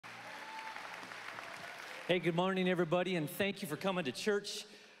Hey, good morning, everybody, and thank you for coming to church.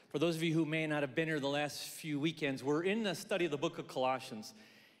 For those of you who may not have been here the last few weekends, we're in the study of the book of Colossians,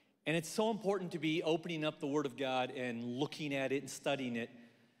 and it's so important to be opening up the Word of God and looking at it and studying it,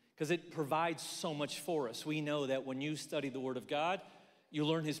 because it provides so much for us. We know that when you study the Word of God, you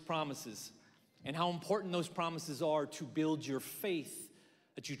learn His promises, and how important those promises are to build your faith,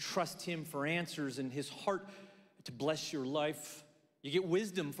 that you trust Him for answers and His heart to bless your life. You get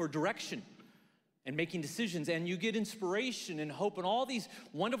wisdom for direction and making decisions, and you get inspiration and hope, and all these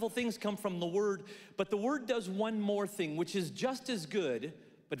wonderful things come from the Word. But the Word does one more thing, which is just as good,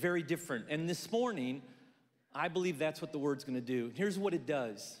 but very different. And this morning, I believe that's what the Word's gonna do. Here's what it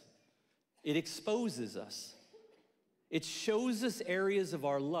does. It exposes us. It shows us areas of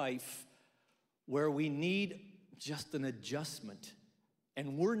our life where we need just an adjustment,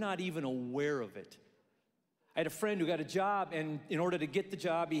 and we're not even aware of it. I had a friend who got a job, and in order to get the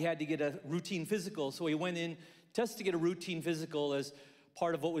job, he had to get a routine physical. So he went in just to get a routine physical as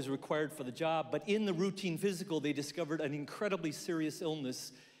part of what was required for the job. But in the routine physical, they discovered an incredibly serious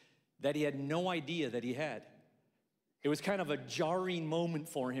illness that he had no idea that he had. It was kind of a jarring moment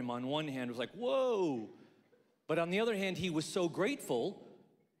for him. On one hand, it was like, whoa. But on the other hand, he was so grateful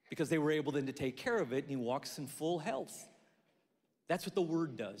because they were able then to take care of it, and he walks in full health. That's what the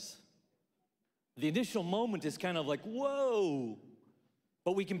Word does. The initial moment is kind of like, whoa,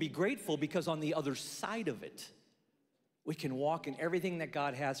 but we can be grateful because on the other side of it, we can walk in everything that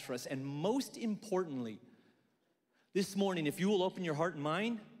God has for us. And most importantly, this morning, if you will open your heart and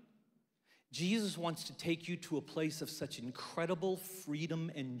mind, Jesus wants to take you to a place of such incredible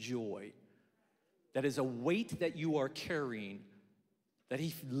freedom and joy that is a weight that you are carrying that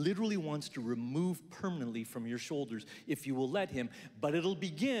He literally wants to remove permanently from your shoulders if you will let Him. But it'll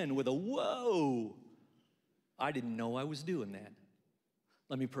begin with a, whoa, I didn't know I was doing that.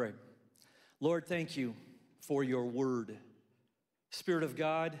 Let me pray. Lord, thank you for your Word. Spirit of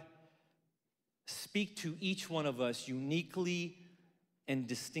God, speak to each one of us uniquely and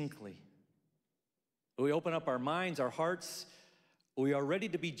distinctly. We open up our minds, our hearts. We are ready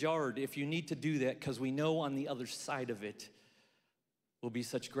to be jarred if you need to do that, because we know on the other side of it will be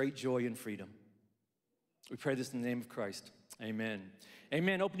such great joy and freedom. We pray this in the name of Christ. Amen.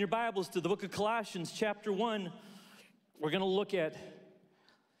 Amen. Open your Bibles to the book of Colossians, chapter 1. We're going to look at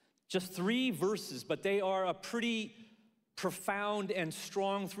just 3 verses, but they are a pretty profound and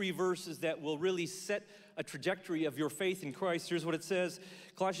strong 3 verses that will really set a trajectory of your faith in Christ. Here's what it says.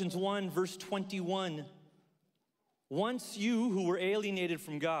 Colossians 1, verse 21. Once you who were alienated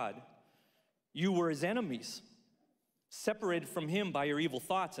from God, you were His enemies, separated from Him by your evil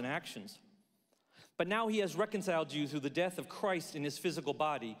thoughts and actions. But now He has reconciled you through the death of Christ in His physical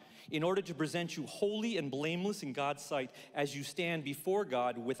body, in order to present you holy and blameless in God's sight as you stand before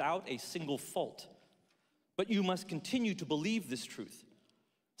God without a single fault. But you must continue to believe this truth.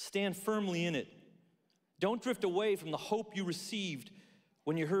 Stand firmly in it. Don't drift away from the hope you received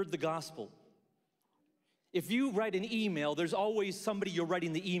when you heard the gospel. If you write an email, there's always somebody you're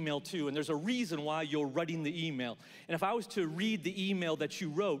writing the email to, and there's a reason why you're writing the email. And if I was to read the email that you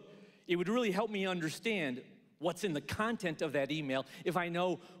wrote, it would really help me understand what's in the content of that email if I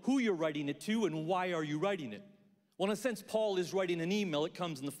know who you're writing it to and why are you writing it. Well, in a sense, Paul is writing an email. It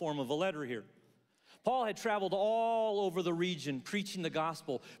comes in the form of a letter here. Paul had traveled all over the region preaching the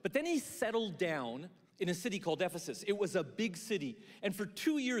gospel, but then he settled down in a city called Ephesus. It was a big city, and for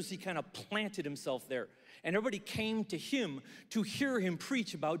 2 years he kind of planted himself there. And everybody came to him to hear him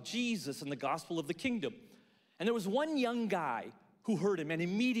preach about Jesus and the gospel of the kingdom. And there was one young guy who heard him and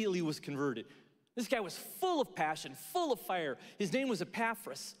immediately was converted. This guy was full of passion, full of fire. His name was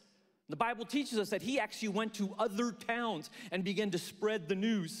Epaphras. The Bible teaches us that he actually went to other towns and began to spread the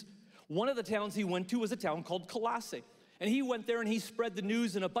news. One of the towns he went to was a town called Colossae. And he went there and he spread the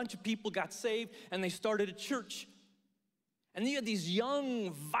news, and a bunch of people got saved and they started a church. And you had these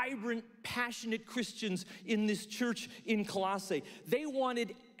young, vibrant, passionate Christians in this church in Colossae. They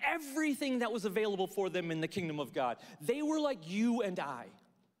wanted everything that was available for them in the kingdom of God. They were like you and I.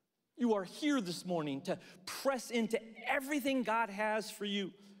 You are here this morning to press into everything God has for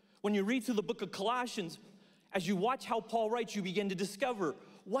you. When you read through the book of Colossians, as you watch how Paul writes, you begin to discover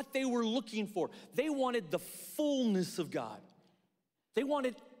what they were looking for. They wanted the fullness of God. They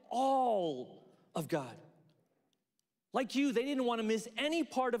wanted all of God. Like you, they didn't want to miss any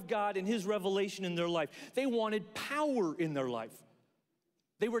part of God and His revelation in their life. They wanted power in their life.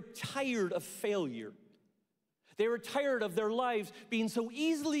 They were tired of failure. They were tired of their lives being so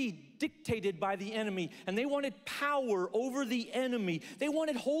easily dictated by the enemy, and they wanted power over the enemy. They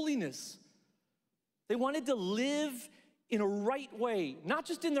wanted holiness. They wanted to live in a right way, not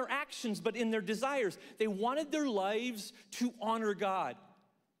just in their actions, but in their desires. They wanted their lives to honor God.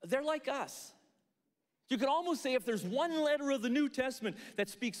 They're like us. You could almost say if there's one letter of the New Testament that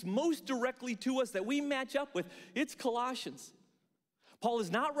speaks most directly to us that we match up with, it's Colossians. Paul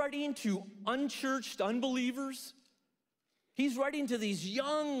is not writing to unchurched unbelievers. He's writing to these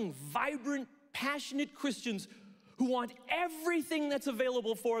young, vibrant, passionate Christians who want everything that's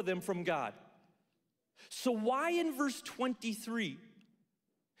available for them from God. So why in verse 23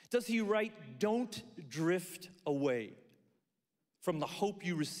 does he write, "Don't drift away from the hope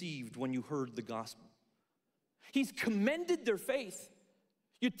you received when you heard the gospel"? He's commended their faith.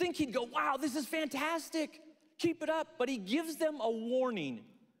 You'd think he'd go, "Wow, this is fantastic. Keep it up." But he gives them a warning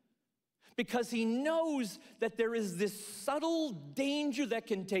because he knows that there is this subtle danger that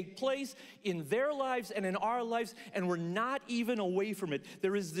can take place in their lives and in our lives, and we're not even away from it.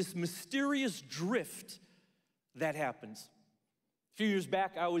 There is this mysterious drift that happens. A few years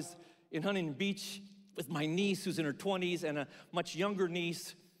back, I was in Huntington Beach with my niece who's in her 20s and a much younger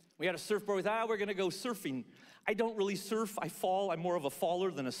niece. We had a surfboard. We thought, we're going to go surfing. I don't really surf. I fall. I'm more of a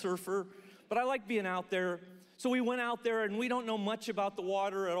faller than a surfer. But I like being out there. So we went out there, and we don't know much about the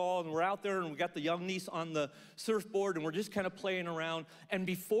water at all. And we're out there, and we got the young niece on the surfboard, and we're just kind of playing around. And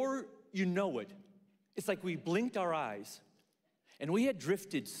before you know it, it's like we blinked our eyes, and we had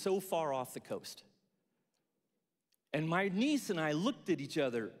drifted so far off the coast. And my niece and I looked at each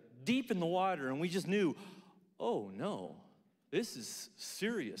other deep in the water, and we just knew, oh, no, this is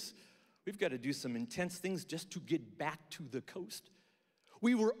serious. We've got to do some intense things just to get back to the coast.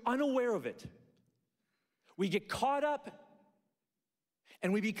 We were unaware of it. We get caught up,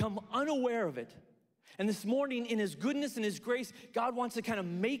 and we become unaware of it. And this morning, in his goodness and his grace, God wants to kind of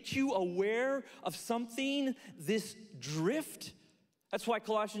make you aware of something, this drift. That's why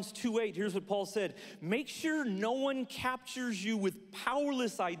Colossians 2:8, here's what Paul said: "Make sure no one captures you with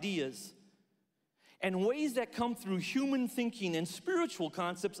powerless ideas and ways that come through human thinking and spiritual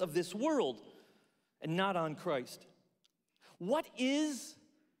concepts of this world and not on Christ." What is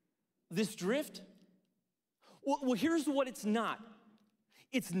this drift? Well, here's what it's not.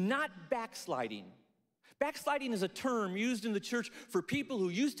 It's not backsliding. Backsliding is a term used in the church for people who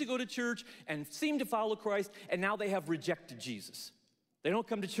used to go to church and seem to follow Christ, and now they have rejected Jesus. They don't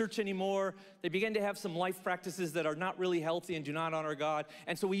come to church anymore. They begin to have some life practices that are not really healthy and do not honor God.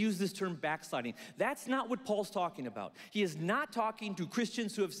 And so we use this term backsliding. That's not what Paul's talking about. He is not talking to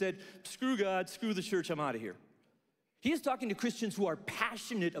Christians who have said, screw God, screw the church, I'm out of here. He is talking to Christians who are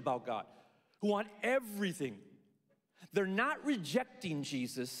passionate about God, who want everything. They're not rejecting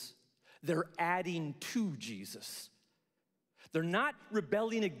Jesus. They're adding to Jesus. They're not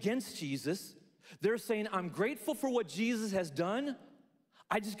rebelling against Jesus. They're saying, I'm grateful for what Jesus has done.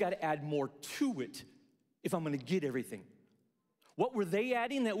 I just got to add more to it if I'm going to get everything. What were they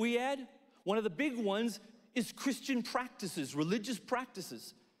adding that we add? One of the big ones is Christian practices, religious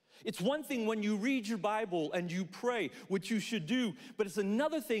practices. It's one thing when you read your Bible and you pray, which you should do, but it's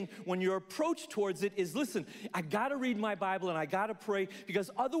another thing when your approach towards it is, listen, I got to read my Bible and I got to pray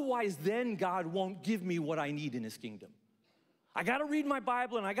because otherwise then God won't give me what I need in his kingdom. I got to read my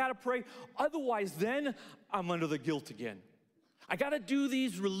Bible and I got to pray, otherwise then I'm under the guilt again. I got to do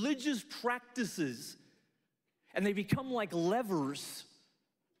these religious practices, and they become like levers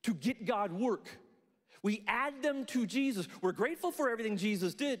to get God work. We add them to Jesus. We're grateful for everything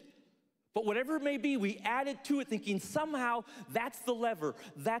Jesus did, but whatever it may be, we add it to it thinking somehow that's the lever,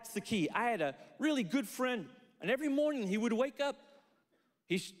 that's the key. I had a really good friend, and every morning he would wake up.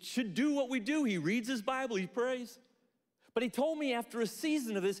 He should do what we do. He reads his Bible, he prays. But he told me after a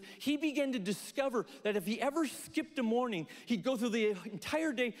season of this, he began to discover that if he ever skipped a morning, he'd go through the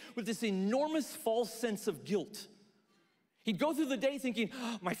entire day with this enormous false sense of guilt. He'd go through the day thinking,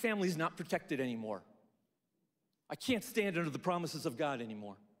 oh, my family's not protected anymore. I can't stand under the promises of God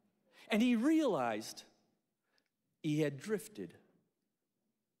anymore. And he realized he had drifted.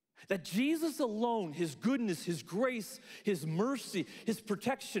 That Jesus alone, his goodness, his grace, his mercy, his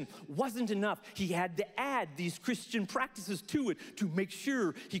protection wasn't enough. He had to add these Christian practices to it to make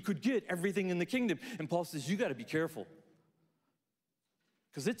sure he could get everything in the kingdom. And Paul says, you got to be careful.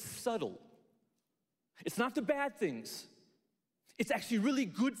 Because it's subtle. It's not the bad things. It's actually really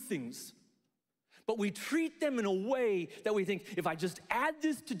good things. But we treat them in a way that we think, if I just add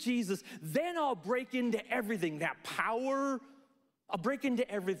this to Jesus, then I'll break into everything. That power, I'll break into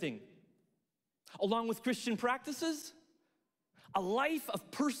everything. Along with Christian practices, a life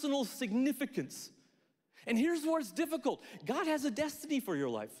of personal significance. And here's where it's difficult. God has a destiny for your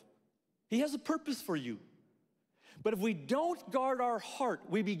life. He has a purpose for you. But if we don't guard our heart,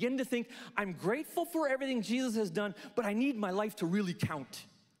 we begin to think, I'm grateful for everything Jesus has done, but I need my life to really count.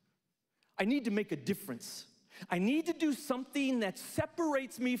 I need to make a difference. I need to do something that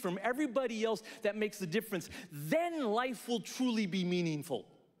separates me from everybody else that makes a difference. Then life will truly be meaningful.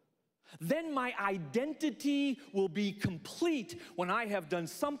 Then my identity will be complete when I have done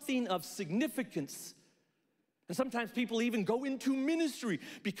something of significance. And sometimes people even go into ministry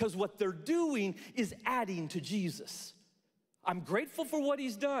because what they're doing is adding to Jesus. I'm grateful for what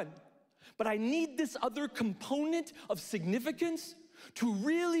he's done, but I need this other component of significance to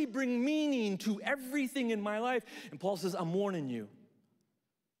really bring meaning to everything in my life. And Paul says, I'm warning you.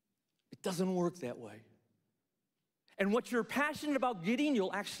 It doesn't work that way. And what you're passionate about getting,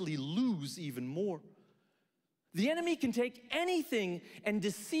 you'll actually lose even more. The enemy can take anything and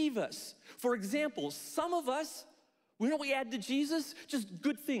deceive us. For example, some of us, we know we add to Jesus just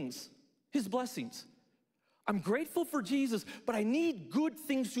good things, his blessings. I'm grateful for Jesus, but I need good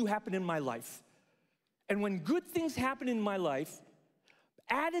things to happen in my life. And when good things happen in my life,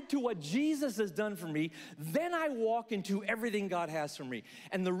 added to what Jesus has done for me, then I walk into everything God has for me.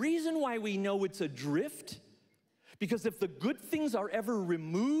 And the reason why we know it's a drift, because if the good things are ever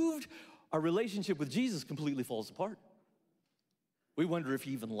removed, our relationship with Jesus completely falls apart. We wonder if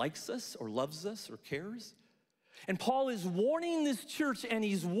he even likes us or loves us or cares. And Paul is warning this church, and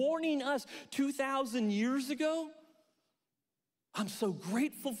he's warning us 2,000 years ago. I'm so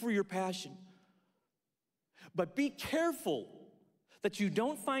grateful for your passion. But be careful that you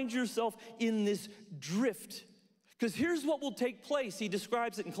don't find yourself in this drift. Because here's what will take place. He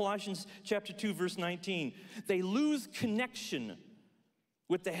describes it in Colossians chapter 2, verse 19. They lose connection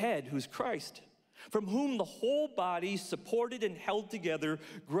with the head, who's Christ, from whom the whole body, supported and held together,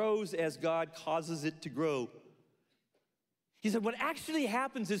 grows as God causes it to grow. He said what actually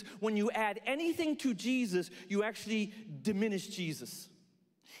happens is when you add anything to Jesus, you actually diminish Jesus.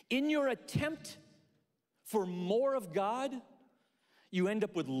 In your attempt for more of God, you end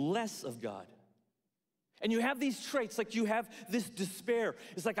up with less of God. And you have these traits, like you have this despair.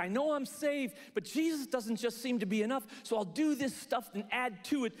 It's like, I know I'm saved, but Jesus doesn't just seem to be enough, so I'll do this stuff and add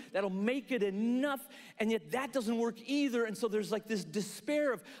to it that'll make it enough, and yet that doesn't work either. And so there's like this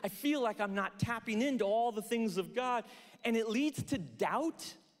despair of, I feel like I'm not tapping into all the things of God, and it leads to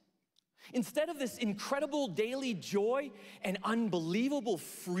doubt. Instead of this incredible daily joy and unbelievable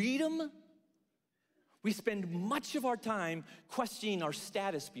freedom, we spend much of our time questioning our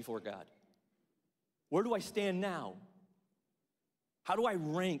status before God. Where do I stand now? How do I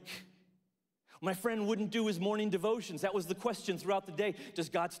rank? My friend wouldn't do his morning devotions. That was the question throughout the day. Does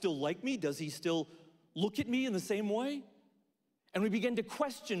God still like me? Does he still look at me in the same way? And we begin to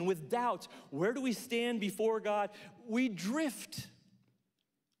question with doubts, where do we stand before God? We drift.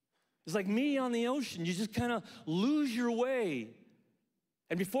 It's like me on the ocean. You just kind of lose your way.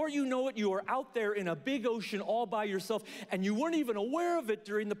 And before you know it, you are out there in a big ocean all by yourself, and you weren't even aware of it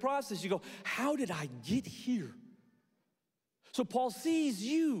during the process. You go, how did I get here? So Paul sees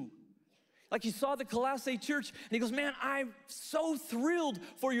you, like he saw the Colossae church, and he goes, man, I'm so thrilled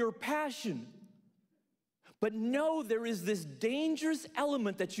for your passion. But no, there is this dangerous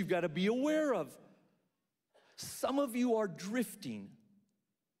element that you've got to be aware of. Some of you are drifting,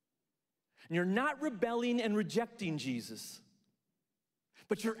 and you're not rebelling and rejecting Jesus.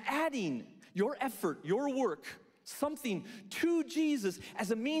 But you're adding your effort, your work, something to Jesus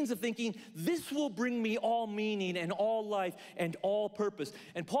as a means of thinking, this will bring me all meaning and all life and all purpose.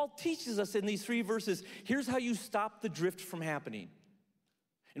 And Paul teaches us in these 3 verses, here's how you stop the drift from happening.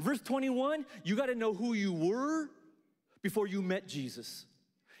 In verse 21, you got to know who you were before you met Jesus.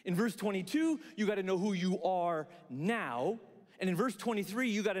 In verse 22, you got to know who you are now. And in verse 23,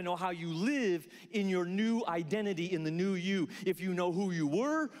 you got to know how you live in your new identity, in the new you. If you know who you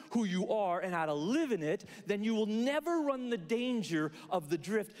were, who you are, and how to live in it, then you will never run the danger of the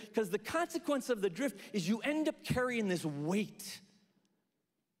drift, because the consequence of the drift is you end up carrying this weight.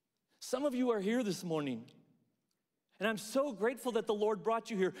 Some of you are here this morning, and I'm so grateful that the Lord brought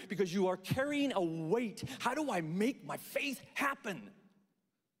you here, because you are carrying a weight. How do I make my faith happen?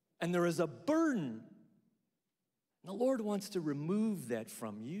 And there is a burden. And the Lord wants to remove that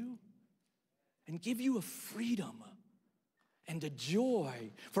from you and give you a freedom and a joy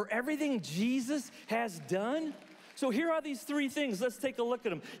for everything Jesus has done. So here are these 3 things. Let's take a look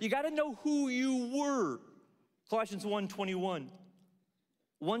at them. You got to know who you were. Colossians 1:21.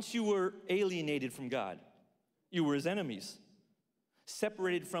 Once you were alienated from God, you were his enemies,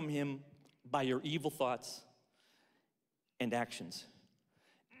 separated from him by your evil thoughts and actions.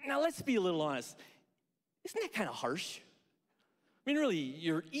 Now let's be a little honest. Isn't that kind of harsh? I mean, really,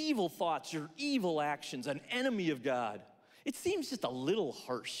 your evil thoughts, your evil actions, an enemy of God. It seems just a little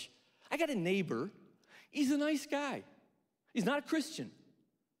harsh. I got a neighbor. He's a nice guy. He's not a Christian.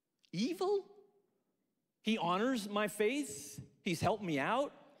 Evil? He honors my faith. He's helped me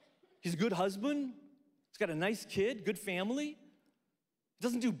out. He's a good husband. He's got a nice kid, good family.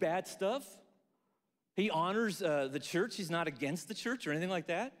 Doesn't do bad stuff. He honors the church. He's not against the church or anything like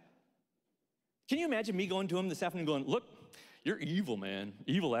that. Can you imagine me going to him this afternoon going, look, you're evil, man.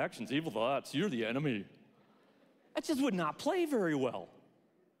 Evil actions, evil thoughts. You're the enemy. That just would not play very well.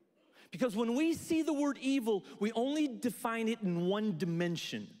 Because when we see the word evil, we only define it in one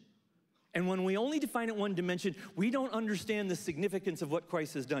dimension. And when we only define it in one dimension, we don't understand the significance of what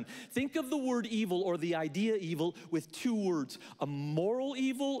Christ has done. Think of the word evil or the idea evil with two words, a moral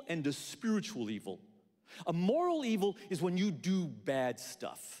evil and a spiritual evil. A moral evil is when you do bad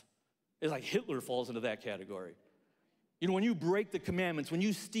stuff. It's like Hitler falls into that category. You know, when you break the commandments, when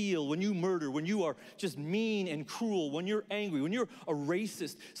you steal, when you murder, when you are just mean and cruel, when you're angry, when you're a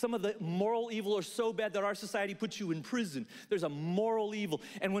racist, some of the moral evil are so bad that our society puts you in prison. There's a moral evil.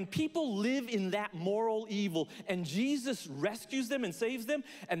 And when people live in that moral evil and Jesus rescues them and saves them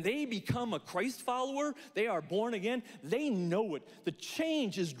and they become a Christ follower, they are born again, they know it. The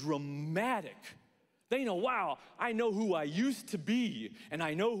change is dramatic. They know, wow, I know who I used to be and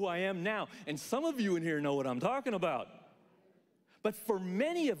I know who I am now. And some of you in here know what I'm talking about. But for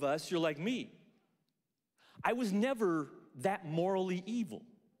many of us, you're like me. I was never that morally evil.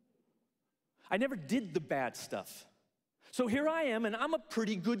 I never did the bad stuff. So here I am, and I'm a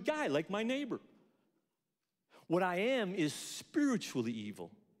pretty good guy, like my neighbor. What I am is spiritually evil.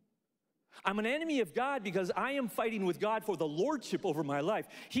 I'm an enemy of God because I am fighting with God for the lordship over my life.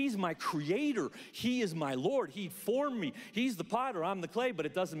 He's my creator. He is my Lord. He formed me. He's the potter. I'm the clay, but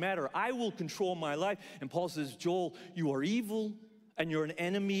it doesn't matter. I will control my life. And Paul says, Joel, you are evil and you're an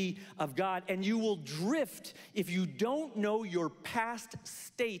enemy of God, and you will drift if you don't know your past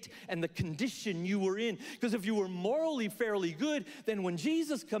state and the condition you were in. Because if you were morally fairly good, then when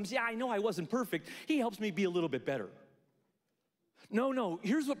Jesus comes, yeah, I know I wasn't perfect. He helps me be a little bit better. No,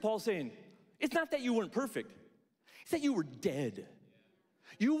 here's what Paul's saying. It's not that you weren't perfect. It's that you were dead.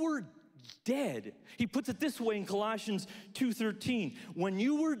 You were dead. He puts it this way in Colossians 2:13. When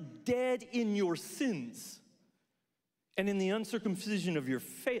you were dead in your sins and in the uncircumcision of your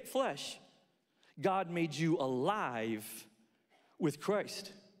flesh, God made you alive with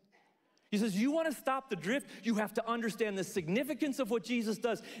Christ. He says, you want to stop the drift, you have to understand the significance of what Jesus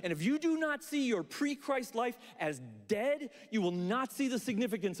does. And if you do not see your pre-Christ life as dead, you will not see the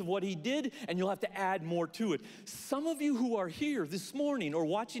significance of what he did, and you'll have to add more to it. Some of you who are here this morning or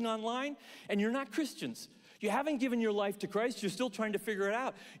watching online, and you're not Christians, you haven't given your life to Christ, you're still trying to figure it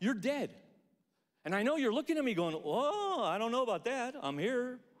out. You're dead. And I know you're looking at me going, oh, I don't know about that. I'm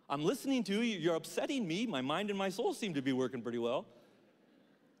here. I'm listening to you. You're upsetting me. My mind and my soul seem to be working pretty well.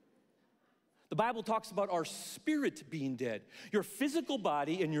 The Bible talks about our spirit being dead. Your physical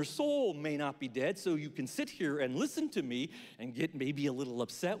body and your soul may not be dead, so you can sit here and listen to me and get maybe a little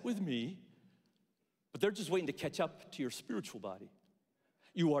upset with me, but they're just waiting to catch up to your spiritual body.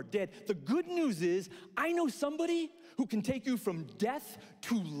 You are dead. The good news is, I know somebody who can take you from death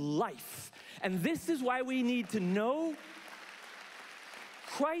to life. And this is why we need to know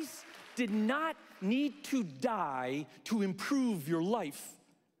Christ did not need to die to improve your life.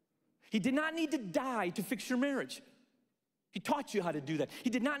 He did not need to die to fix your marriage. He taught you how to do that. He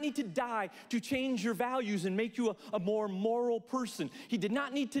did not need to die to change your values and make you a more moral person. He did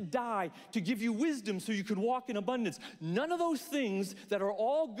not need to die to give you wisdom so you could walk in abundance. None of those things that are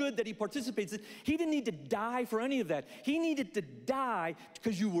all good that he participates in, he didn't need to die for any of that. He needed to die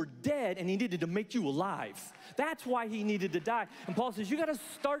because you were dead, and he needed to make you alive. That's why he needed to die. And Paul says, you got to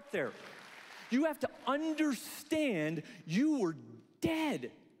start there. You have to understand you were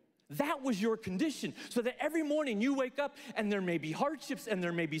dead. That was your condition, so that every morning you wake up and there may be hardships and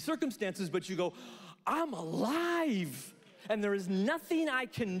there may be circumstances, but you go, I'm alive, and there is nothing I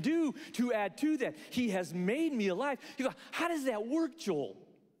can do to add to that. He has made me alive. You go, how does that work, Joel?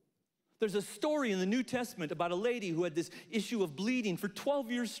 There's a story in the New Testament about a lady who had this issue of bleeding for 12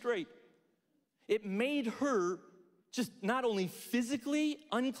 years straight. It made her just not only physically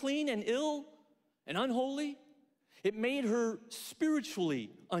unclean and ill and unholy, It made her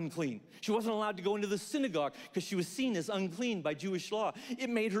spiritually unclean. She wasn't allowed to go into the synagogue because she was seen as unclean by Jewish law. It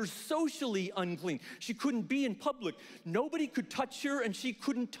made her socially unclean. She couldn't be in public. Nobody could touch her, and she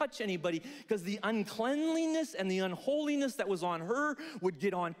couldn't touch anybody because the uncleanliness and the unholiness that was on her would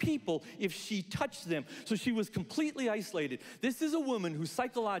get on people if she touched them. So she was completely isolated. This is a woman who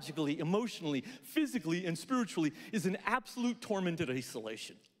psychologically, emotionally, physically, and spiritually is in absolute tormented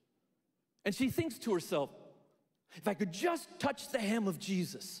isolation. And she thinks to herself, if I could just touch the hem of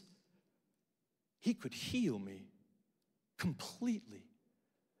Jesus, he could heal me completely.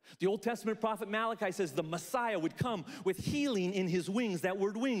 The Old Testament prophet Malachi says the Messiah would come with healing in his wings. That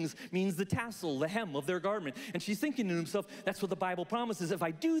word wings means the tassel, the hem of their garment. And she's thinking to herself, that's what the Bible promises. If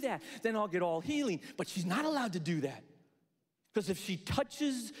I do that, then I'll get all healing. But she's not allowed to do that. Because if she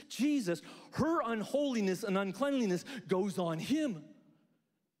touches Jesus, her unholiness and uncleanliness goes on him.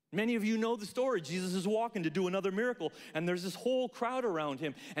 Many of you know the story. Jesus is walking to do another miracle, and there's this whole crowd around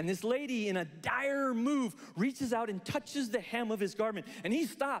him. And this lady, in a dire move, reaches out and touches the hem of his garment. And he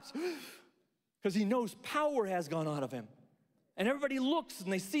stops because he knows power has gone out of him. And everybody looks,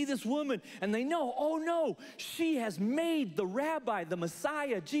 and they see this woman, and they know, oh no, she has made the rabbi, the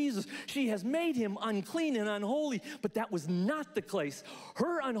Messiah, Jesus, she has made him unclean and unholy. But that was not the case.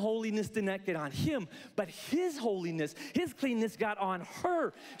 Her unholiness did not get on him, but his holiness, his cleanness got on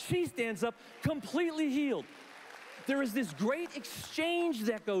her. She stands up completely healed. There is this great exchange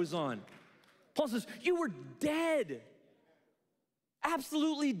that goes on. Paul says, you were dead,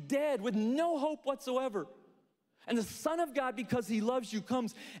 absolutely dead, with no hope whatsoever. And the Son of God, because he loves you,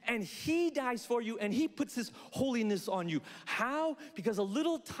 comes and he dies for you and he puts his holiness on you. How? Because a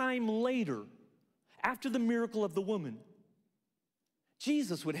little time later, after the miracle of the woman,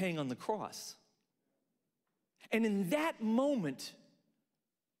 Jesus would hang on the cross. And in that moment,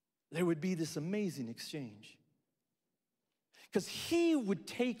 there would be this amazing exchange. Because he would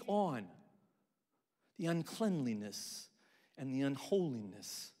take on the uncleanliness and the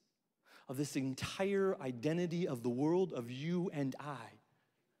unholiness of this entire identity of the world, of you and I.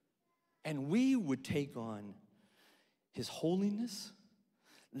 And we would take on his holiness.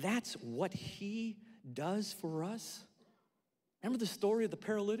 That's what he does for us. Remember the story of the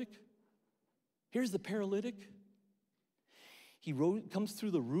paralytic? Here's the paralytic. He comes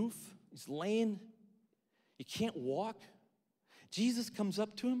through the roof. He's laying. He can't walk. Jesus comes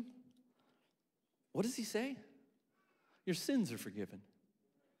up to him. What does he say? Your sins are forgiven.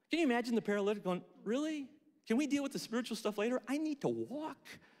 Can you imagine the paralytic going, really? Can we deal with the spiritual stuff later? I need to walk.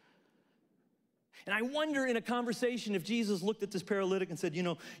 And I wonder in a conversation if Jesus looked at this paralytic and said, you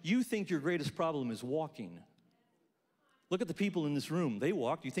know, you think your greatest problem is walking. Look at the people in this room. They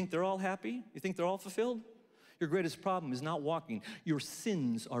walk. You think they're all happy? You think they're all fulfilled? Your greatest problem is not walking. Your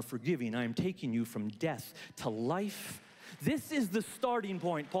sins are forgiven. I am taking you from death to life. This is the starting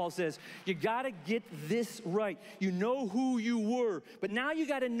point, Paul says. You got to get this right. You know who you were, but now you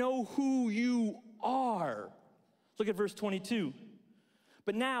got to know who you are. Look at verse 22.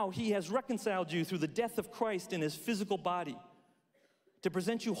 But now he has reconciled you through the death of Christ in his physical body to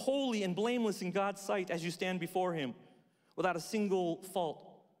present you holy and blameless in God's sight as you stand before him without a single fault.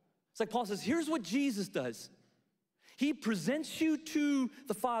 It's like Paul says, here's what Jesus does. He presents you to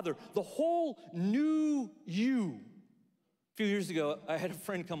the Father, the whole new you. A few years ago, I had a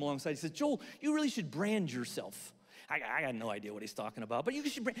friend come alongside. He said, Joel, you really should brand yourself. I got no idea what he's talking about, but you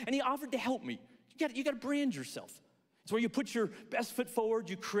should brand. And he offered to help me. You got to brand yourself. It's where you put your best foot forward.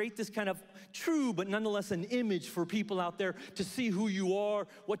 You create this kind of true, but nonetheless an image for people out there to see who you are,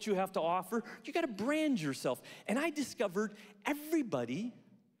 what you have to offer. You got to brand yourself. And I discovered everybody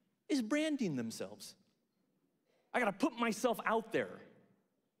is branding themselves. I got to put myself out there.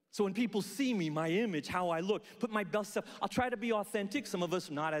 So when people see me, my image, how I look, put my best stuff, I'll try to be authentic. Some of us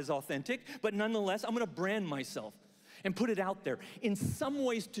not as authentic, but nonetheless, I'm going to brand myself and put it out there. In some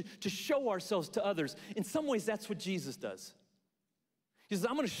ways, to show ourselves to others. In some ways, that's what Jesus does. He says,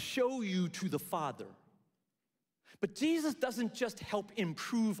 I'm going to show you to the Father. But Jesus doesn't just help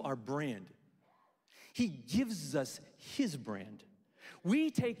improve our brand. He gives us his brand.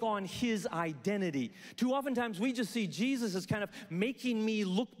 We take on his identity. Too oftentimes we just see Jesus as kind of making me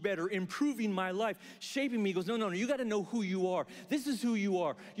look better, improving my life, shaping me. He goes, no, you got to know who you are. This is who you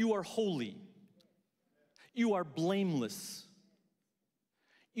are. You are holy. You are blameless.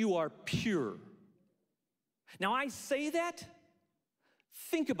 You are pure. Now I say that,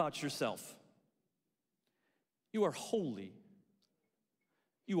 think about yourself. You are holy.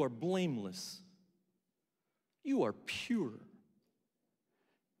 You are blameless. You are pure.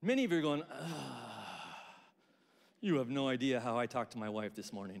 Many of you are going, you have no idea how I talked to my wife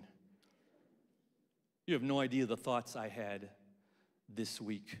this morning. You have no idea the thoughts I had this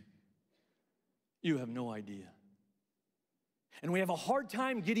week. You have no idea. And we have a hard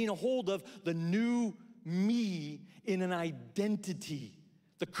time getting a hold of the new me in an identity.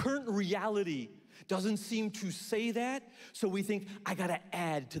 The current reality doesn't seem to say that, so we think, I gotta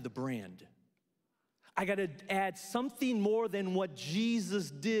add to the brand. I gotta add something more than what Jesus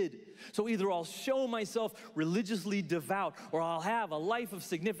did. So either I'll show myself religiously devout, or I'll have a life of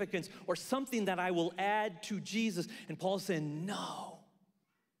significance, or something that I will add to Jesus. And Paul's saying, no.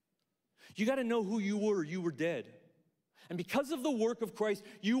 You gotta know who you were. You were dead. And because of the work of Christ,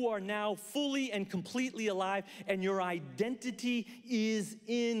 you are now fully and completely alive, and your identity is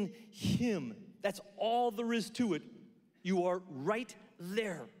in Him. That's all there is to it. You are right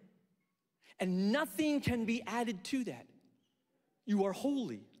there. And nothing can be added to that. You are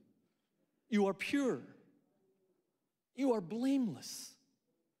holy. You are pure. You are blameless.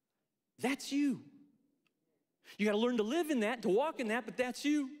 That's you. You got to learn to live in that, to walk in that, but that's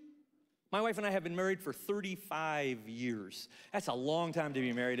you. My wife and I have been married for 35 years. That's a long time to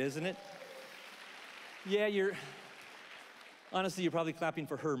be married, isn't it? Yeah, honestly, you're probably clapping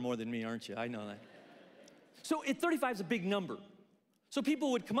for her more than me, aren't you? I know that. So 35 is a big number. So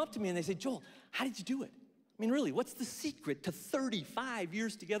people would come up to me and they say, Joel, how did you do it? I mean, really, what's the secret to 35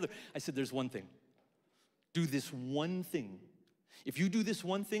 years together? I said, there's one thing. Do this one thing. If you do this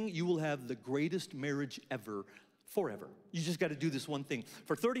one thing, you will have the greatest marriage ever, forever. You just got to do this one thing.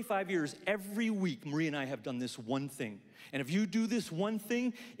 For 35 years, every week, Marie and I have done this one thing. And if you do this one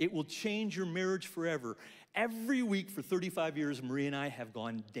thing, it will change your marriage forever. Every week for 35 years, Marie and I have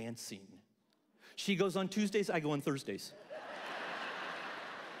gone dancing. She goes on Tuesdays, I go on Thursdays.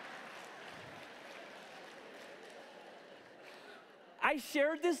 I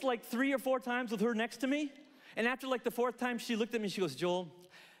shared this like 3 or 4 times with her next to me. And after like the 4th time, she looked at me, she goes, Joel,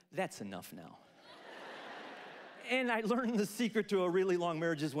 that's enough now. And I learned the secret to a really long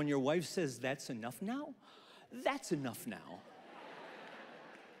marriage is when your wife says, that's enough now, that's enough now.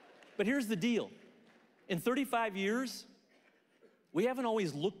 But here's the deal. In 35 years, we haven't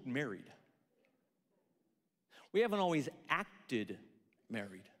always looked married. We haven't always acted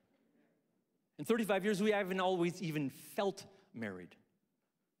married. In 35 years, we haven't always even felt married.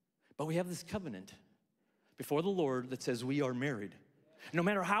 But we have this covenant before the Lord that says we are married. No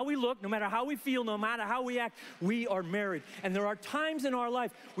matter how we look, no matter how we feel, no matter how we act, we are married. And there are times in our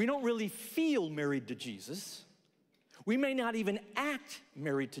life we don't really feel married to Jesus. We may not even act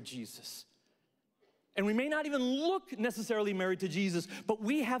married to Jesus. And we may not even look necessarily married to Jesus, but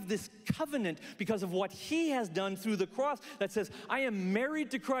we have this covenant because of what He has done through the cross that says, I am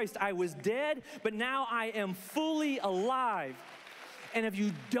married to Christ. I was dead, but now I am fully alive. And if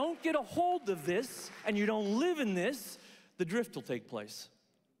you don't get a hold of this and you don't live in this, the drift will take place.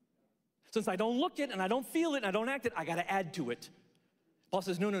 Since I don't look it and I don't feel it and I don't act it, I got to add to it. Paul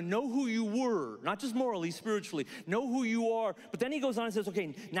says, no, know who you were, not just morally, spiritually. Know who you are. But then he goes on and says,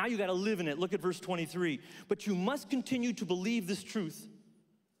 okay, now you got to live in it. Look at verse 23. But you must continue to believe this truth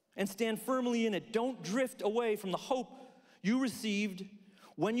and stand firmly in it. Don't drift away from the hope you received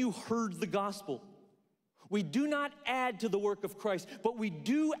when you heard the gospel. We do not add to the work of Christ, but we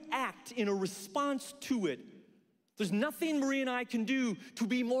do act in a response to it. There's nothing Marie and I can do to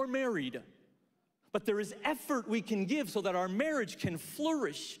be more married. But there is effort we can give so that our marriage can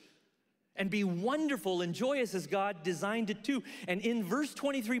flourish and be wonderful and joyous as God designed it to. And in verse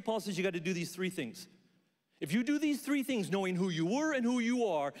 23, Paul says you got to do these 3 things. If you do these 3 things, knowing who you were and who you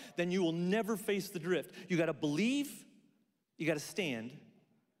are, then you will never face the drift. You got to believe, you got to stand,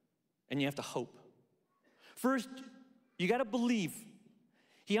 and you have to hope. First, you got to believe.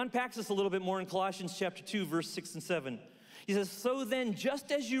 He unpacks this a little bit more in Colossians chapter 2, verse 6 and 7. He says, so then,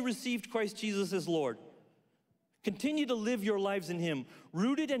 just as you received Christ Jesus as Lord, continue to live your lives in Him,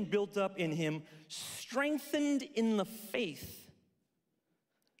 rooted and built up in Him, strengthened in the faith.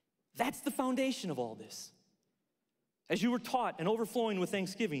 That's the foundation of all this. As you were taught and overflowing with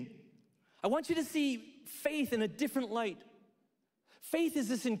thanksgiving, I want you to see faith in a different light. Faith is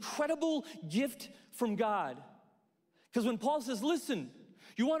this incredible gift from God. Because when Paul says, listen,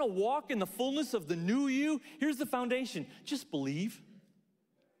 you want to walk in the fullness of the new you? Here's the foundation. Just believe.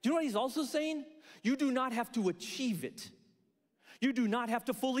 Do you know what he's also saying? You do not have to achieve it. You do not have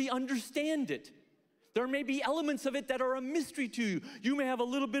to fully understand it. There may be elements of it that are a mystery to you. You may have a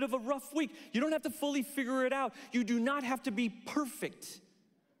little bit of a rough week. You don't have to fully figure it out. You do not have to be perfect.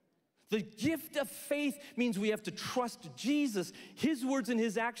 The gift of faith means we have to trust Jesus, His words and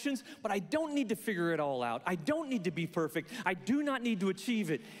His actions, but I don't need to figure it all out. I don't need to be perfect. I do not need to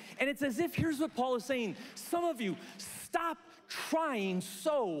achieve it. And it's as if, here's what Paul is saying. Some of you, stop trying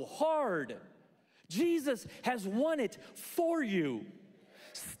so hard. Jesus has won it for you.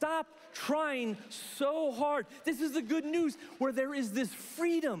 Stop trying so hard. This is the good news where there is this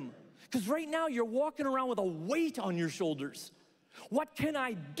freedom. Because right now you're walking around with a weight on your shoulders. What can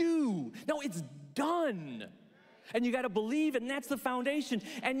I do? No, it's done. And you got to believe, and that's the foundation.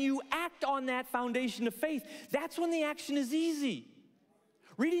 And you act on that foundation of faith. That's when the action is easy.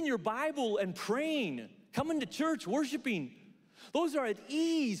 Reading your Bible and praying, coming to church, worshiping, those are at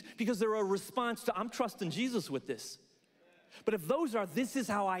ease because they're a response to, I'm trusting Jesus with this. But if those are, this is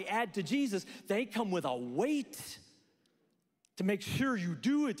how I add to Jesus, they come with a weight to make sure you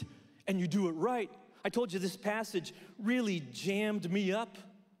do it and you do it right. I told you this passage really jammed me up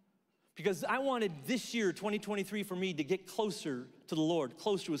because I wanted this year, 2023, for me to get closer to the Lord.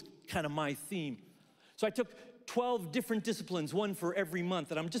 Closer was kind of my theme. So I took 12 different disciplines, one for every month,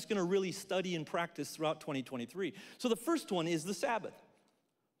 that I'm just going to really study and practice throughout 2023. So the first one is the Sabbath.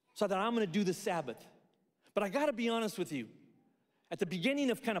 So that I'm going to do the Sabbath. But I got to be honest with you. At the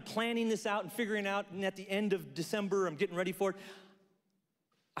beginning of kind of planning this out and figuring out, and at the end of December, I'm getting ready for it,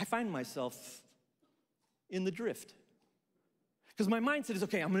 I find myself in the drift. Because my mindset is,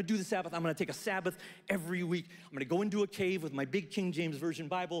 okay, I'm going to do the Sabbath. I'm going to take a Sabbath every week. I'm going to go into a cave with my big King James Version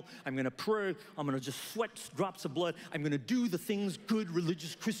Bible. I'm going to pray. I'm going to just sweat drops of blood. I'm going to do the things good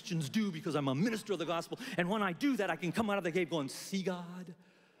religious Christians do because I'm a minister of the gospel. And when I do that, I can come out of the cave going, see God?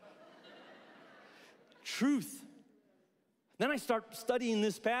 Truth. Then I start studying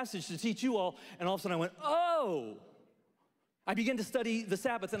this passage to teach you all, and all of a sudden I went, oh! I began to study the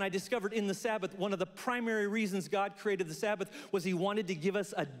Sabbath, and I discovered in the Sabbath, one of the primary reasons God created the Sabbath was he wanted to give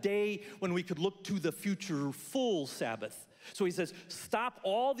us a day when we could look to the future full Sabbath. So he says, stop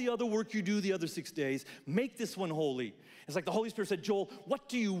all the other work you do the other 6 days, make this one holy. It's like the Holy Spirit said, Joel, what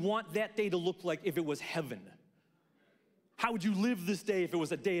do you want that day to look like if it was heaven? How would you live this day if it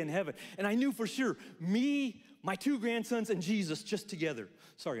was a day in heaven? And I knew for sure, me, my 2 grandsons, and Jesus just together.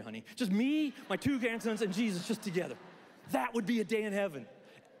 Sorry, honey. Just me, my 2 grandsons, and Jesus just together. That would be a day in heaven.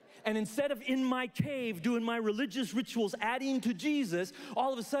 And instead of in my cave doing my religious rituals, adding to Jesus,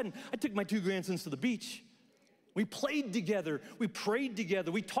 all of a sudden, I took my 2 grandsons to the beach. We played together. We prayed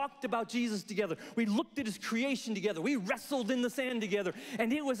together. We talked about Jesus together. We looked at his creation together. We wrestled in the sand together.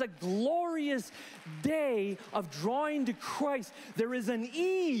 And it was a glorious day of drawing to Christ. There is an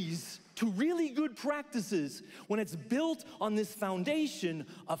ease to really good practices when it's built on this foundation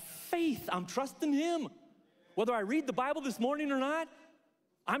of faith. I'm trusting him. Whether I read the Bible this morning or not,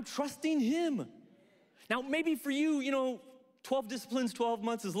 I'm trusting him. Now, maybe for you, 12 disciplines, 12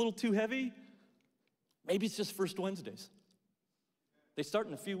 months is a little too heavy. Maybe it's just First Wednesdays. They start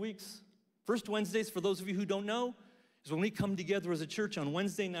in a few weeks. First Wednesdays, for those of you who don't know, is when we come together as a church on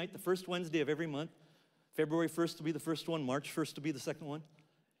Wednesday night, the first Wednesday of every month. February 1st will be the first one. March 1st will be the second one.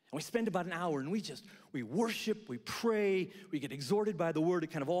 And we spend about an hour, and we worship, we pray, we get exhorted by the word.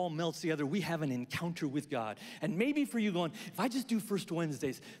 It kind of all melts together. We have an encounter with God. And maybe for you going, if I just do First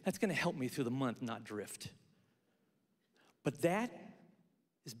Wednesdays, that's going to help me through the month, not drift. But that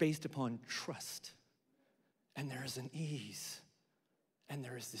is based upon trust. And there is an ease. And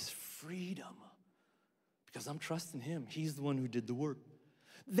there is this freedom. Because I'm trusting him. He's the one who did the work.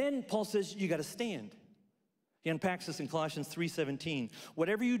 Then Paul says, you got to stand. He unpacks this in Colossians 3:17.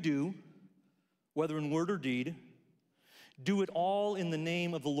 Whatever you do, whether in word or deed, do it all in the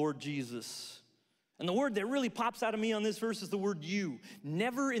name of the Lord Jesus. And the word that really pops out of me on this verse is the word you.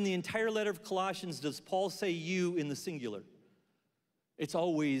 Never in the entire letter of Colossians does Paul say you in the singular. It's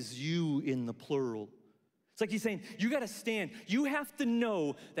always you in the plural. It's like he's saying, you got to stand. You have to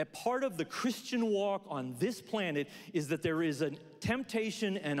know that part of the Christian walk on this planet is that there is a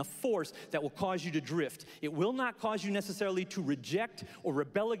temptation and a force that will cause you to drift. It will not cause you necessarily to reject or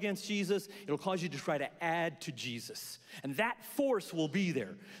rebel against Jesus. It'll cause you to try to add to Jesus. And that force will be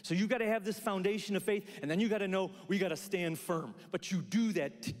there. So you got to have this foundation of faith, and then you got to know we got to stand firm. But you do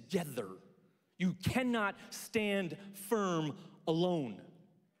that together. You cannot stand firm alone.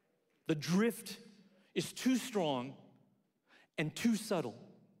 The drift is too strong and too subtle.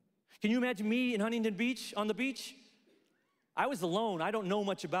 Can you imagine me in Huntington Beach, on the beach? I was alone. I don't know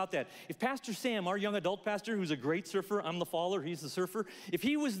much about that. If Pastor Sam, our young adult pastor, who's a great surfer, I'm the faller, he's the surfer, if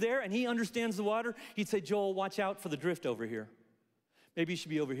he was there and he understands the water, he'd say, Joel, watch out for the drift over here. Maybe you should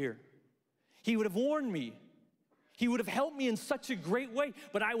be over here. He would have warned me. He would have helped me in such a great way,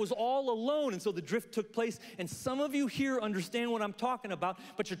 but I was all alone, and so the drift took place. And some of you here understand what I'm talking about,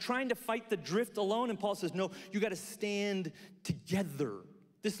 but you're trying to fight the drift alone, and Paul says, no, you got to stand together.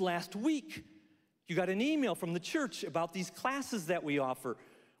 This last week, you got an email from the church about these classes that we offer.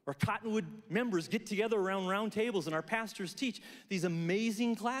 Our Cottonwood members get together around round tables and our pastors teach these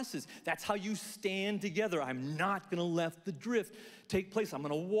amazing classes. That's how you stand together. I'm not going to let the drift take place. I'm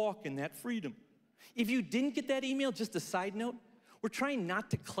going to walk in that freedom. If you didn't get that email, just a side note, we're trying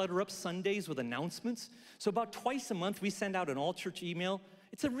not to clutter up Sundays with announcements. So about twice a month, we send out an all-church email.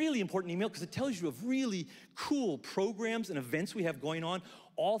 It's a really important email because it tells you of really cool programs and events we have going on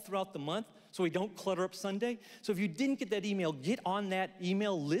all throughout the month so we don't clutter up Sunday. So if you didn't get that email, get on that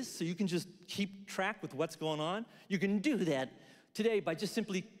email list so you can just keep track with what's going on. You can do that today by just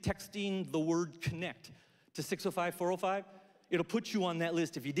simply texting the word connect to 605-405. It'll put you on that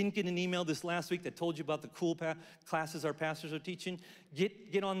list. If you didn't get an email this last week that told you about the cool classes our pastors are teaching,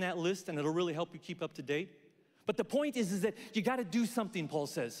 get on that list and it'll really help you keep up to date. But the point is that you got to do something, Paul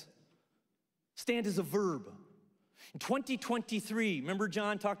says. Stand is a verb. In 2023, remember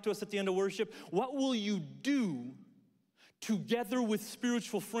John talked to us at the end of worship? What will you do together with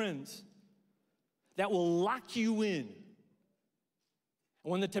spiritual friends that will lock you in?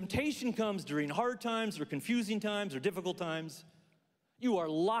 When the temptation comes during hard times or confusing times or difficult times, you are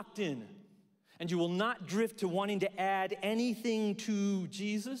locked in and you will not drift to wanting to add anything to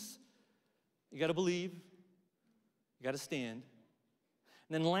Jesus. You got to believe. You got to stand. And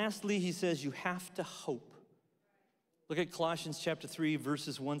then lastly, he says you have to hope. Look at Colossians chapter 3,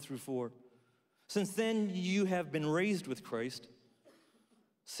 verses 1 through 4. Since then you have been raised with Christ.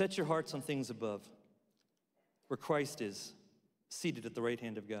 Set your hearts on things above, where Christ is, seated at the right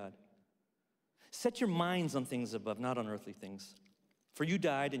hand of God. Set your minds on things above, not on earthly things. For you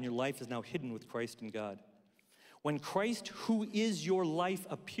died, and your life is now hidden with Christ in God. When Christ, who is your life,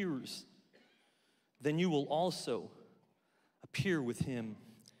 appears, then you will also appear with him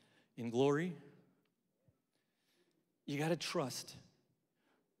in glory. You got to trust.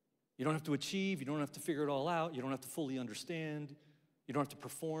 You don't have to achieve. You don't have to figure it all out. You don't have to fully understand. You don't have to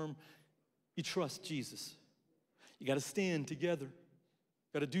perform. You trust Jesus. You got to stand together.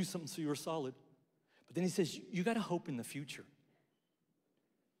 You got to do something so you're solid. But then he says, you got to hope in the future.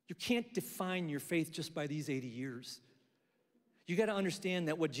 You can't define your faith just by these 80 years. You got to understand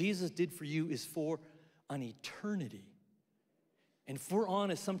that what Jesus did for you is for an eternity. And if we're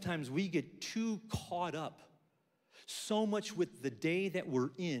honest, sometimes we get too caught up so much with the day that we're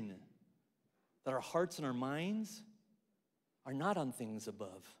in that our hearts and our minds are not on things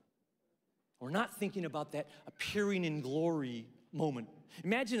above. We're not thinking about that appearing in glory moment.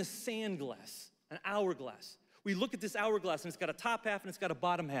 Imagine a sand glass, an hourglass. We look at this hourglass and it's got a top half and it's got a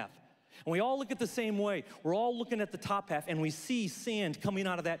bottom half. And we all look at the same way. We're all looking at the top half and we see sand coming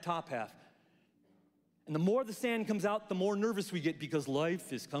out of that top half. And the more the sand comes out, the more nervous we get because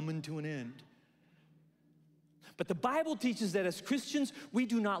life is coming to an end. But the Bible teaches that as Christians, we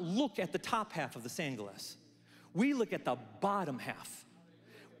do not look at the top half of the sand glass. We look at the bottom half.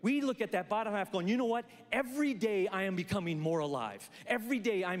 We look at that bottom half going, you know what? Every day I am becoming more alive. Every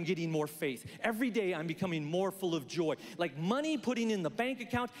day I'm getting more faith. Every day I'm becoming more full of joy. Like money putting in the bank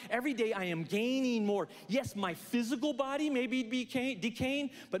account, every day I am gaining more. Yes, my physical body may be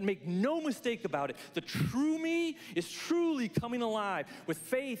decaying, but make no mistake about it. The true me is truly coming alive with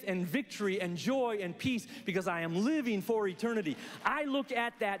faith and victory and joy and peace because I am living for eternity. I look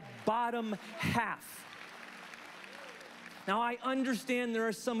at that bottom half. Now, I understand there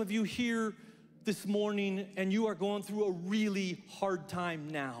are some of you here this morning and you are going through a really hard time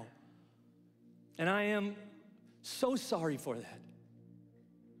now. And I am so sorry for that.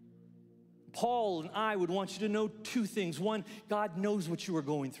 Paul and I would want you to know two things. One, God knows what you are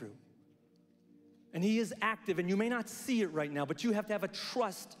going through. And he is active, and you may not see it right now, but you have to have a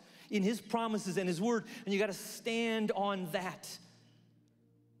trust in his promises and his word, and you got to stand on that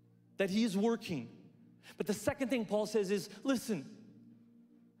he is working. But the second thing Paul says is, listen,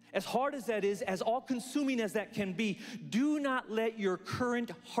 as hard as that is, as all-consuming as that can be, do not let your current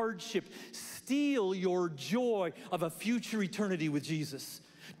hardship steal your joy of a future eternity with Jesus.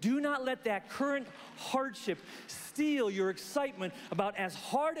 Do not let that current hardship steal your excitement about as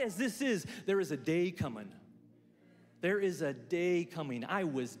hard as this is, there is a day coming. There is a day coming. I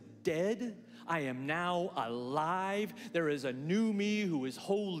was dead. I am now alive. There is a new me who is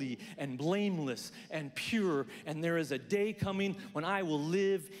holy and blameless and pure. And there is a day coming when I will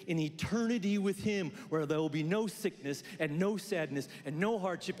live in eternity with him, where there will be no sickness and no sadness and no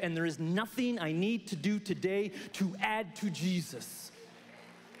hardship. And there is nothing I need to do today to add to Jesus.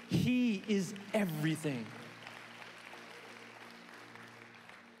 He is everything.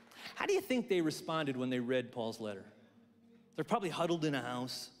 How do you think they responded when they read Paul's letter? They're probably huddled in a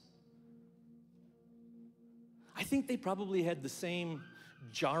house. I think they probably had the same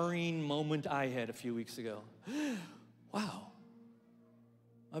jarring moment I had a few weeks ago. Wow.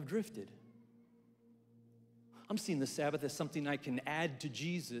 I've drifted. I'm seeing the Sabbath as something I can add to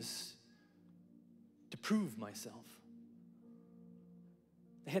Jesus to prove myself.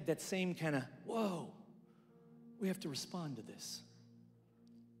 They had that same kind of, whoa, we have to respond to this.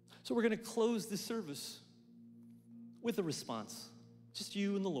 So we're going to close this service with a response, just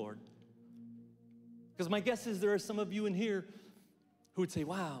you and the Lord. Because my guess is there are some of you in here who would say,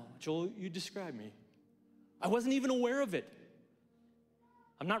 wow, Joel, you described me. I wasn't even aware of it.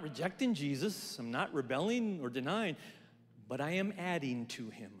 I'm not rejecting Jesus. I'm not rebelling or denying, but I am adding to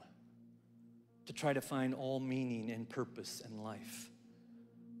him to try to find all meaning and purpose in life.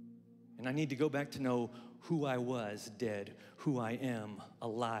 And I need to go back to know who I was dead, who I am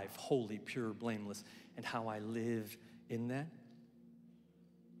alive, holy, pure, blameless, and how I live in that.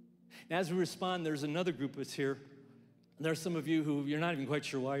 And as we respond, there's another group that's here. And there are some of you who you're not even quite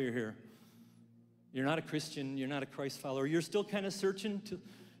sure why you're here. You're not a Christian, you're not a Christ follower. You're still kind of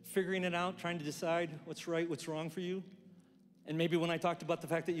figuring it out, trying to decide what's right, what's wrong for you. And maybe when I talked about the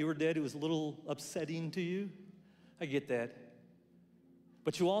fact that you were dead, it was a little upsetting to you. I get that.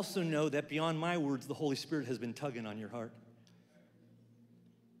 But you also know that beyond my words, the Holy Spirit has been tugging on your heart.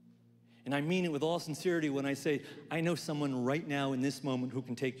 And I mean it with all sincerity when I say, I know someone right now in this moment who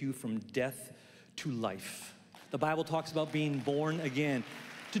can take you from death to life. The Bible talks about being born again.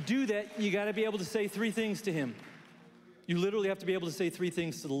 To do that, you got to be able to say three things to him. You literally have to be able to say three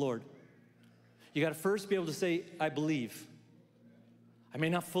things to the Lord. You got to first be able to say, I believe. I may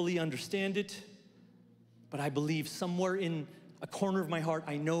not fully understand it, but I believe somewhere in a corner of my heart,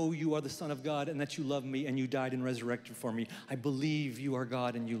 I know you are the Son of God and that you love me and you died and resurrected for me. I believe you are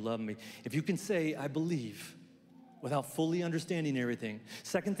God and you love me. If you can say, I believe, without fully understanding everything.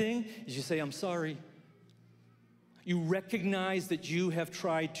 Second thing is you say, I'm sorry. You recognize that you have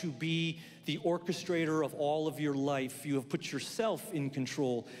tried to be the orchestrator of all of your life. You have put yourself in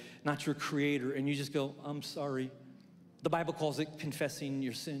control, not your creator, and you just go, I'm sorry. The Bible calls it confessing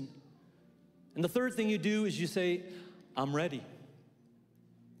your sin. And the third thing you do is you say, I'm ready.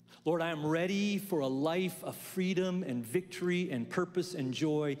 Lord, I am ready for a life of freedom and victory and purpose and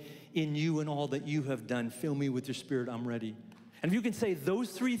joy in you and all that you have done. Fill me with your Spirit, I'm ready. And if you can say those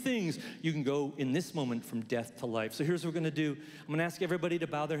three things, you can go in this moment from death to life. So here's what we're going to do. I'm going to ask everybody to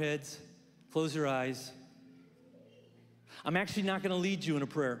bow their heads, close your eyes. I'm actually not going to lead you in a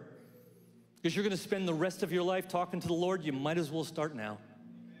prayer because you're going to spend the rest of your life talking to the Lord. You might as well start now.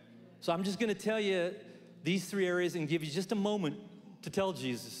 So I'm just going to tell you these three areas and give you just a moment to tell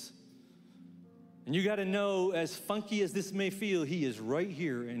Jesus. And you got to know, as funky as this may feel, he is right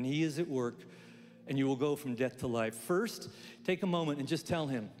here and he is at work, and you will go from death to life. First, take a moment and just tell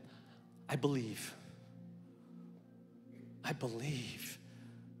him, I believe. I believe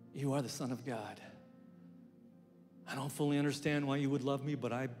you are the Son of God. I don't fully understand why you would love me,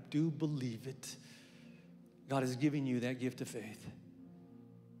 but I do believe it. God is giving you that gift of faith.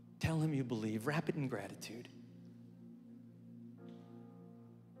 Tell him you believe. Wrap it in gratitude.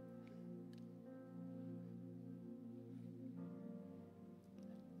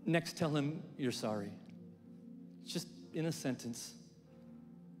 Next, tell him you're sorry. Just in a sentence.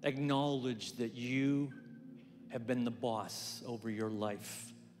 Acknowledge that you have been the boss over your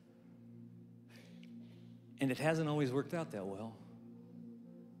life. And it hasn't always worked out that well.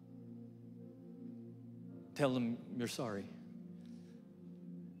 Tell him you're sorry.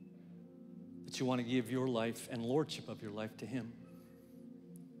 That you want to give your life and lordship of your life to him.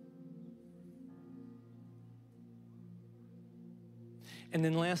 And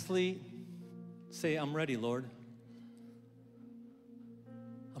then lastly, say, I'm ready, Lord.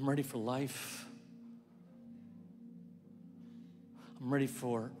 I'm ready for life. I'm ready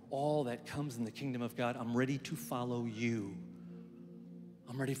for all that comes in the kingdom of God. I'm ready to follow you.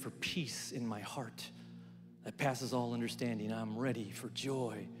 I'm ready for peace in my heart that passes all understanding. I'm ready for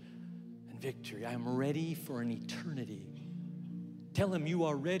joy and victory. I'm ready for an eternity. Tell him you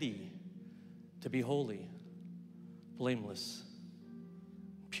are ready to be holy, blameless,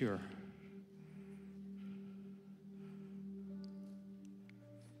 pure.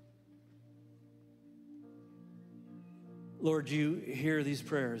 Lord, you hear these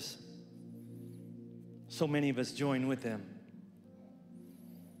prayers. So many of us join with them.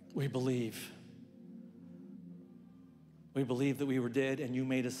 We believe. We believe that we were dead and you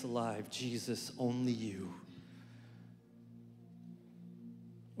made us alive. Jesus, only you.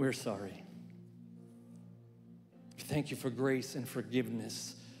 We're sorry. Thank you for grace and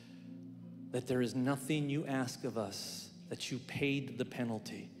forgiveness, that there is nothing you ask of us, that you paid the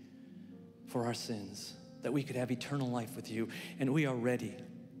penalty for our sins, that we could have eternal life with you, and we are ready.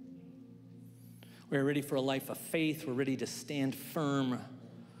 We are ready for a life of faith. We're ready to stand firm.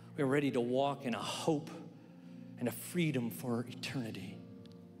 We're ready to walk in a hope and a freedom for eternity.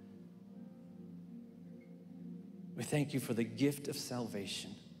 We thank you for the gift of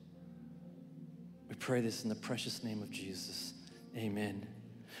salvation. We pray this in the precious name of Jesus. Amen.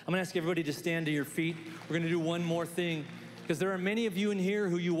 I'm gonna ask everybody to stand to your feet. We're gonna do one more thing, because there are many of you in here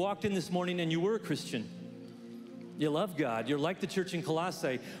who you walked in this morning and you were a Christian. You love God, you're like the church in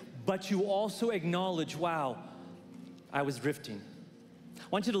Colossae, but you also acknowledge, wow, I was drifting. I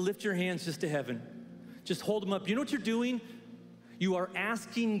want you to lift your hands just to heaven. Just hold them up. You know what you're doing? You are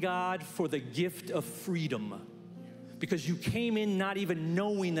asking God for the gift of freedom, because you came in not even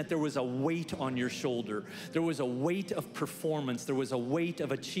knowing that there was a weight on your shoulder. There was a weight of performance. There was a weight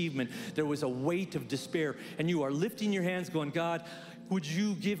of achievement. There was a weight of despair. And you are lifting your hands going, God, would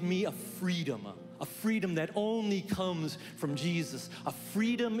you give me a freedom that only comes from Jesus, a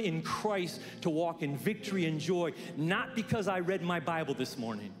freedom in Christ to walk in victory and joy, not because I read my Bible this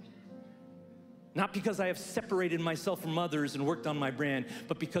morning, not because I have separated myself from others and worked on my brand,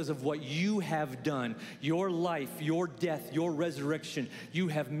 but because of what you have done. Your life, your death, your resurrection, you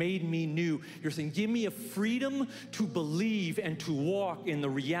have made me new. You're saying, give me a freedom to believe and to walk in the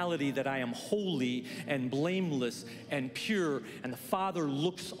reality that I am holy and blameless and pure. And the Father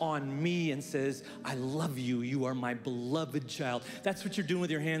looks on me and says, I love you. You are my beloved child. That's what you're doing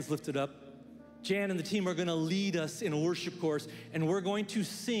with your hands lifted up. Jan and the team are gonna lead us in a worship course, and we're going to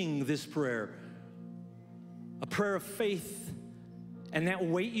sing this prayer. A prayer of faith, and that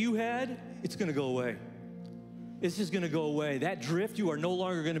weight you had, it's gonna go away. It's just gonna go away. That drift, you are no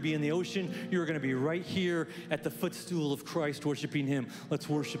longer gonna be in the ocean. You're gonna be right here at the footstool of Christ, worshiping Him. Let's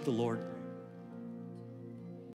worship the Lord.